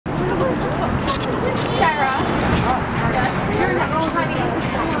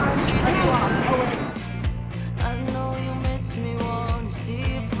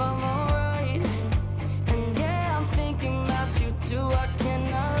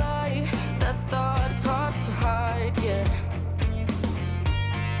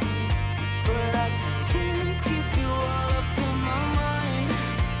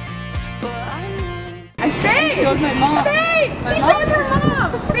showed my mom. Babe! She showed her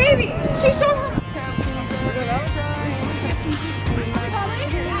mom! Baby! She showed her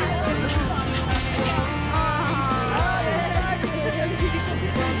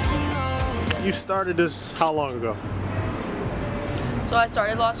You started this how long ago? So I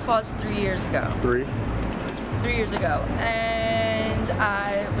started Lost Cause 3 years ago. 3 years ago. And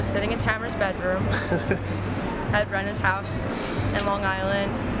I was sitting in Tamara's bedroom at Brenna's house in Long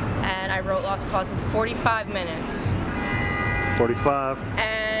Island. And I wrote Lost Cause in 45 minutes. 45.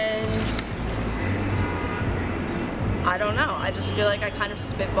 And I don't know, I just feel like I kind of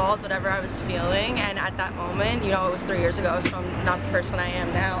spitballed whatever I was feeling, and at that moment, you know, it was 3 years ago, so I'm not the person I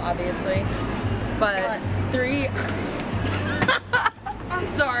am now, obviously. But I'm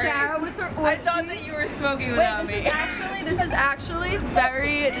sorry. Sarah with her I thought that you were smoking without me. This is actually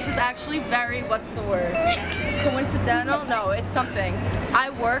very, what's the word? Coincidental? No, it's something. I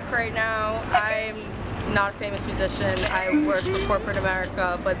work right now. I'm not a famous musician. I work for corporate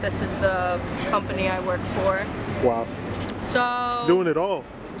America, but this is the company I work for. Wow. So doing it all.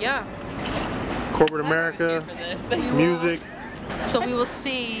 Yeah. Corporate America, music. So we will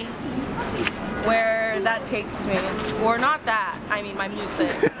see where that takes me, or not that. I mean my music.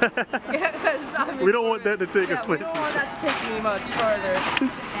 We don't want that to take us We places. don't want that to take me much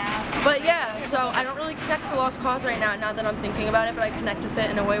farther. But yeah, so I don't really connect to Lost Cause right now. Now that I'm thinking about it, but I connect with it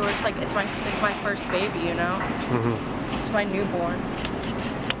in a way where it's like it's my first baby, you know. It's my newborn.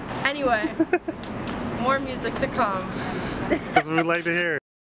 Anyway, more music to come. That's what we like to hear.